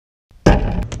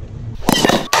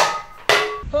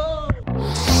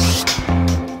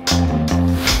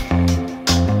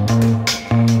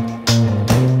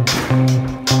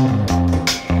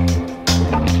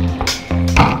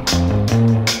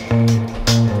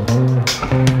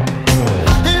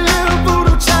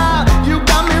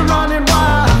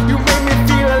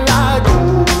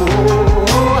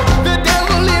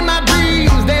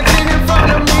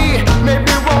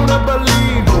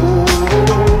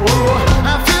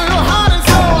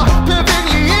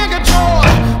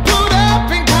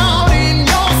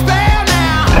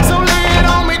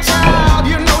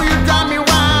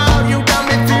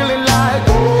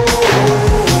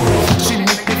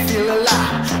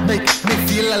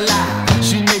alive.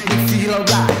 She make me feel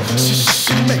alright.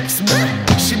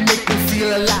 She make me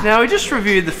feel alive. Now we just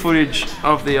reviewed the footage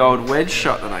of the old wedge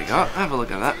shot that I got. Have a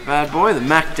look at that bad boy, the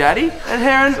Mac Daddy. And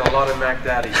Heron, a lot of Mac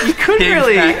Daddy. you couldn't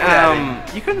really,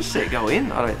 you couldn't see it go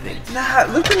in, I don't think. Nah,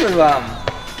 look at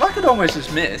the like it almost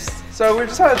just missed. So we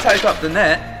decided to take up the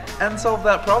net and solve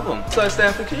that problem. So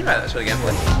Stanford, can you make that shot again,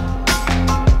 please?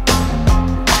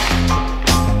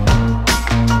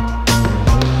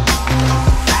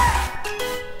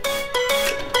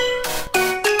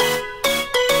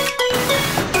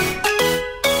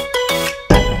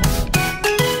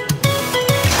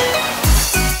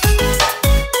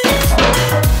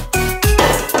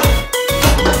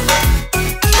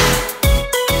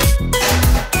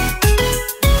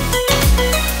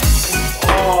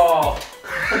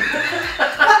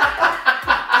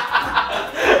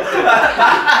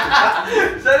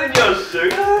 Is that in your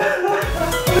suit?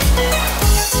 Yeah.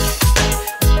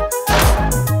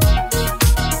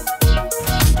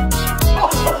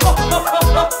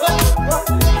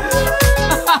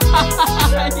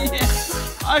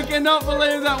 I cannot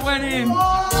believe that went in.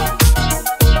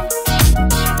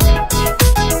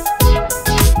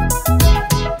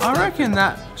 I reckon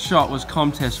that shot was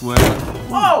contest worthy.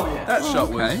 Oh yeah, that shot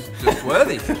was just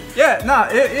worthy. Yeah, no,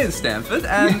 it is Stanford,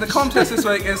 and the contest this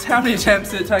week is how many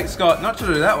attempts did it take Scott not to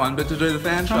do that one, but to do the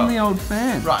fan shot. From the old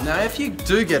fan. Right, now if you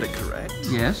do get it correct,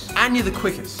 Yes. and you're the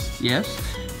quickest, Yes.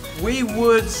 we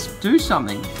would... Do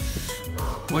something.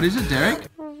 What is it, Derek?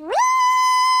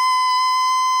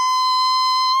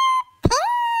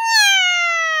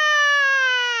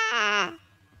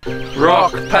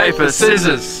 Rock, paper,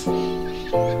 scissors.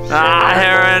 Ah,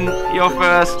 Heron, you're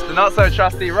first. The not so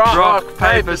trusty rock. Rock,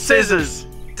 paper, scissors.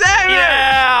 Damn it!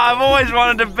 Yeah, I've always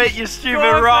wanted to beat your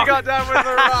stupid rock. We got done with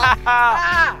the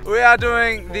rock. We are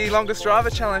doing the longest driver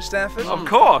challenge, Stanford. Of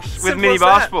course, with Simple mini as that.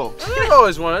 basketball. I've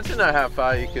always wanted to know how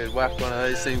far you could whack one of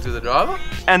these things with a driver.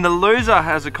 And the loser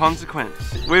has a consequence.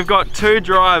 We've got 2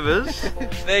 drivers,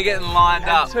 They're getting lined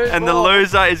up. and the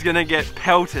loser is gonna get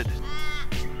pelted.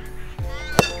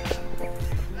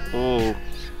 Oh,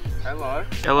 Hello.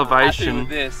 elevation. Happy with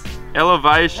this.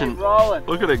 Elevation. Keep rolling.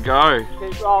 Look at it go.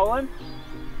 Keep rolling.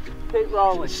 Keep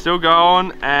rolling. It's still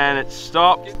going and it's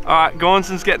stopped. Alright,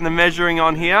 Gornson's getting the measuring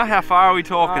on here. How far are we I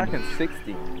talking? reckon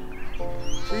 60.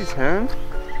 Jeez, Heron.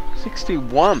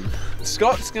 61.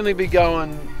 Scott's going to be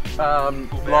going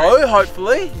low,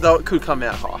 hopefully, though it could come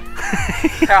out high.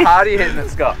 How hard are you hitting it,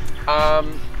 Scott?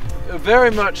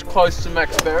 Very much close to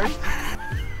Max Berry.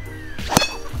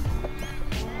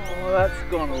 Oh, that's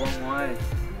gone a long way.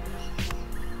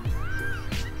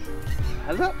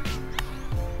 Has it?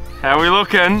 How are we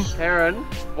looking? Heron,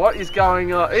 what is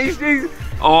going on? He's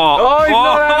Oh,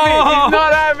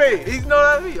 not happy. He's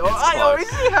not happy. Oh, is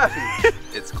he happy?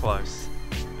 It's close.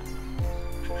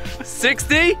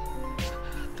 63,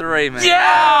 man. Yeah!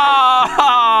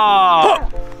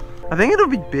 I think it'll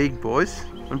be big, boys.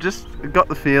 I've got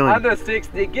the feeling. Under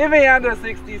 60. Give me under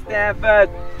 60, Stanford.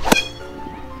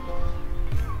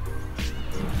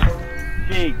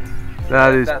 Big.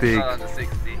 That is That's big. not under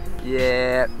 60.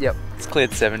 Yeah, yep. It's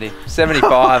cleared 70.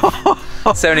 75.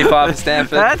 75 for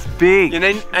Stanford. That's big.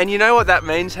 And you know what that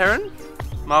means, Heron?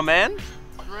 My man?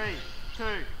 3, 2,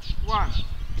 1.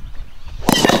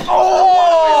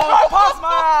 Oh! Right past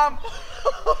my arm!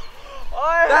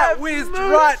 That whizzed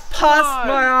right past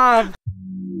my arm.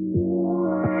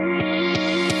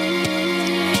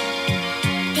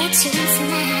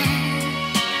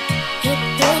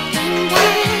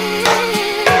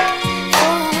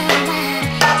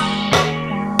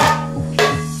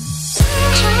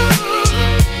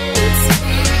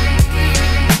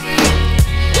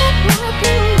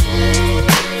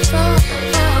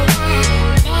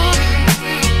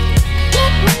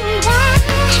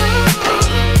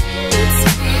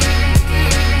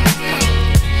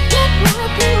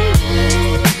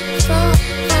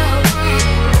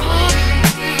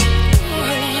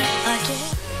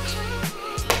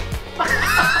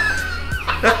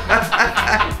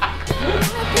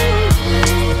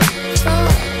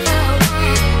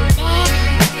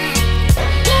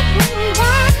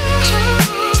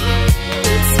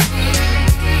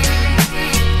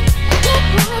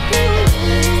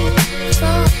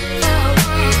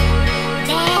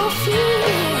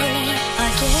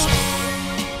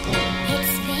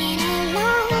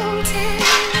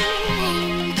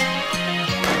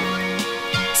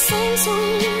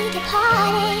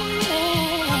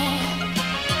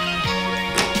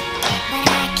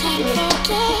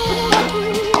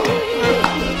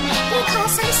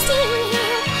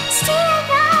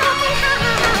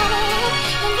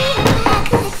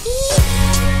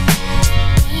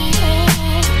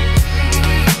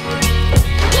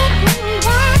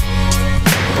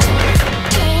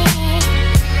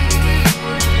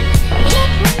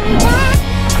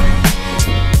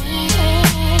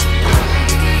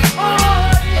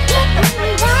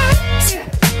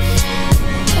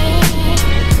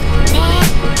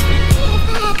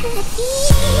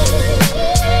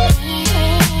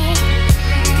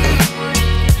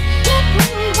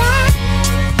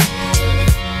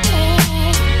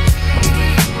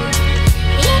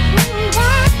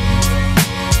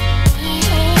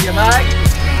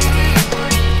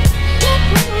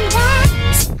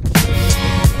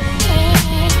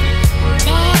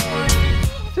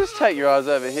 your eyes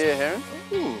over here, Heron.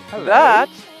 Ooh, hello. That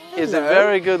is a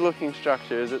very good looking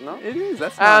structure, is it not? It is,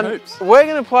 that's nine And hoops. we're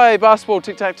going to play basketball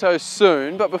tic-tac-toe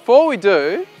soon, but before we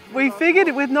do, We figured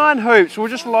with 9 hoops, we'll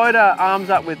just load our arms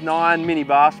up with 9 mini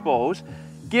basketballs,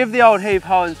 give the old heave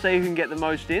ho and see who can get the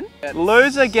most in.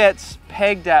 Loser gets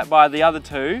pegged at by the other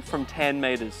 2 from 10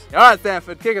 metres. All right,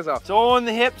 Stanford, kick us off. It's all in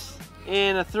the hips,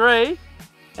 in a 3,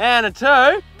 and a 2,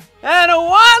 and a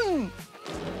 1!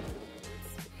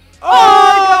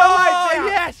 Oh, he got a late bounce.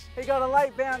 Yes! He got a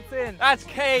late bounce in. That's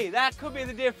key. That could be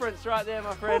the difference right there,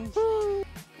 my friends.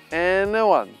 and a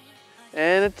 1,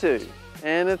 and a 2,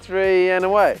 and a 3, and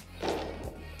away.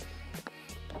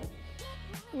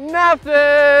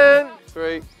 Nothing!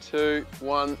 3, 2,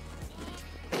 1.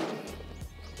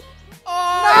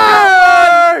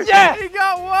 Oh! No! Yeah! He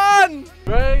got 1!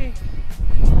 3,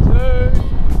 2,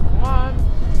 1.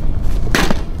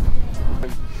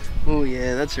 Oh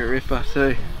yeah, that's a ripper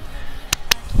too.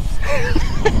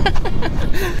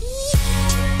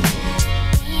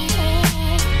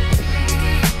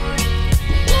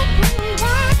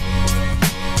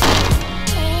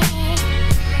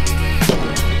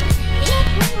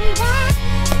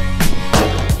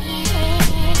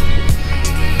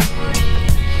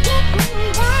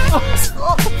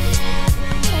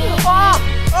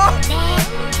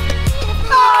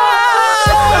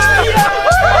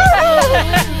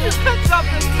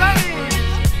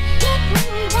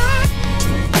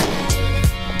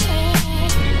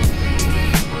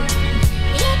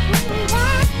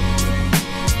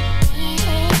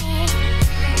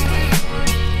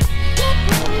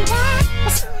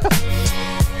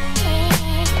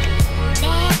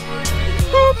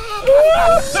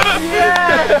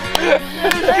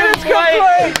 It's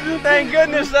complete! Thank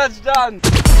goodness that's done.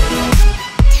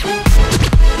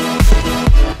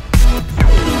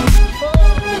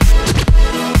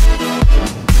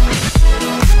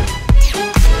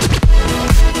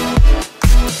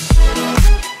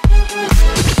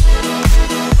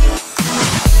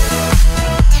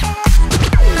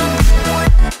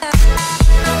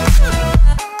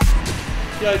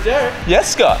 Yo, Derek.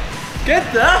 Yes, Scott.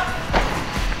 Get the...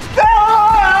 Ding,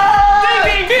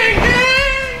 ding, ding,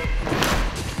 ding!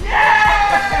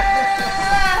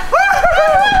 Yeah!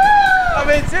 I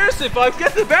mean, seriously, folks,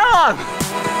 get the bell on!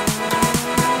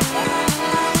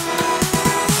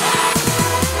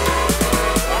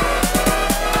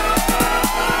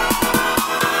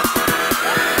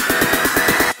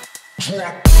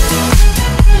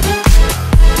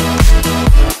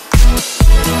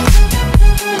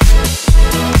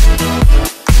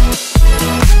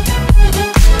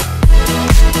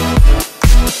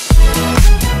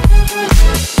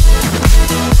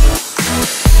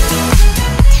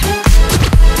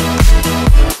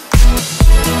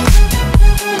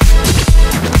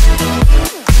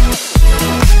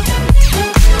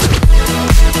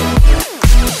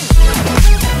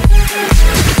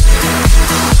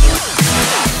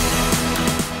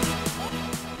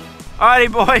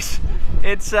 Alrighty boys,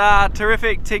 it's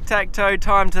terrific tic-tac-toe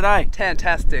time today.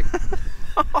 Fantastic.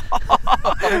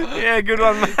 Yeah, good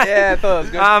one mate. Yeah, I thought it was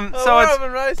good. So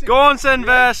it's Gaunson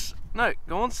versus, no,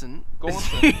 Gaunson.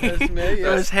 That's me, yeah.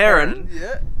 Versus Heron.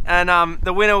 Yeah. And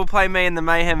the winner will play me in the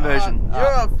Mayhem version. You're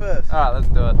up first. All right, let's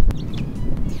do it.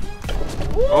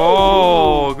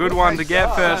 Oh, good one to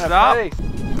get first up.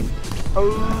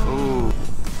 Oh.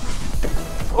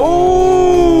 Ooh.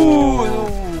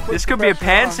 This could be a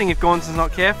pantsing if Gaunson's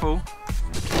not careful.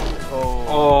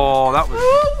 Oh, that was...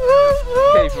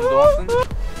 Key from Gaunson.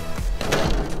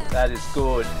 That is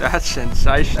good. That's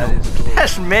sensational. That is good.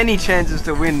 Has many chances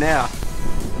to win now.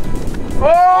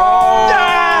 Oh!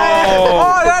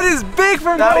 Oh, that is big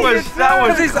from That Gaunson.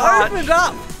 was He's clutch. opened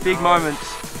up. Big moments.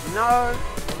 No.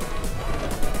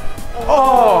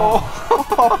 Oh!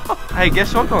 Hey,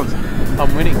 guess what, Gaunson?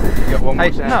 I'm winning. You got one more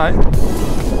Hey, chance.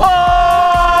 no. Oh!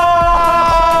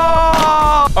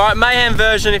 Alright, Mayhem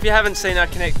version, if you haven't seen our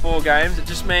Connect 4 games, it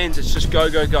just means it's just go,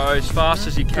 go, go as fast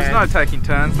as you can. There's no taking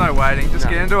turns, no waiting, just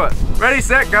get into it. Ready,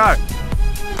 set, go.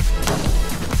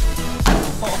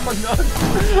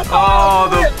 Oh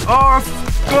no. Oh,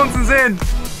 Gauntson's in.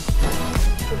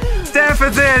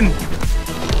 Stanford's in.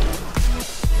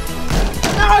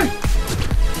 No!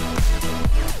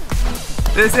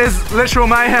 This is literal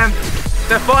mayhem.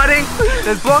 They're fighting,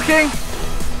 there's blocking.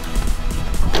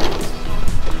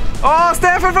 Oh,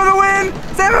 Stanford for the win!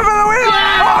 Stanford for the win!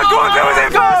 Oh, Gaunson was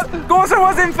in first! Gaunson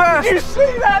was in first! You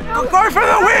see that? Go for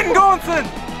the win, Gaunson!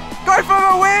 Go for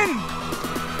the win!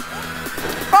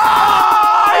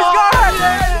 Oh, he's got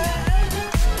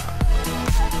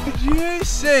it! Did you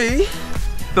see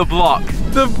The block.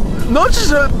 not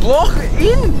just a block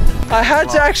in? I had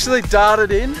to actually dart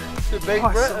it in. Good beat,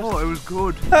 Brett. Oh, it was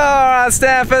good. Alright,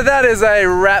 Stanford, that is a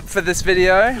wrap for this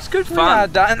video. It's good We fun. are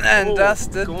done and Oh,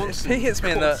 dusted. Gaunson, If he hits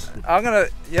me in the... I'm gonna...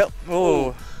 Yep.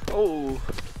 Ooh. Oh.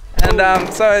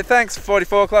 And so thanks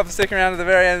 44 Club for sticking around to the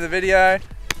very end of the video.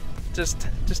 Just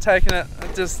taking it,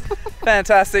 just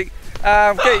fantastic.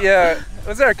 Get your...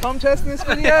 Was there a contest in this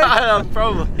video?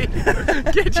 Probably.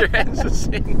 Get your hands to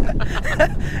sing.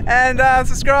 And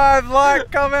subscribe,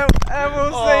 like, comment, and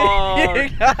we'll see you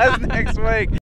guys next week.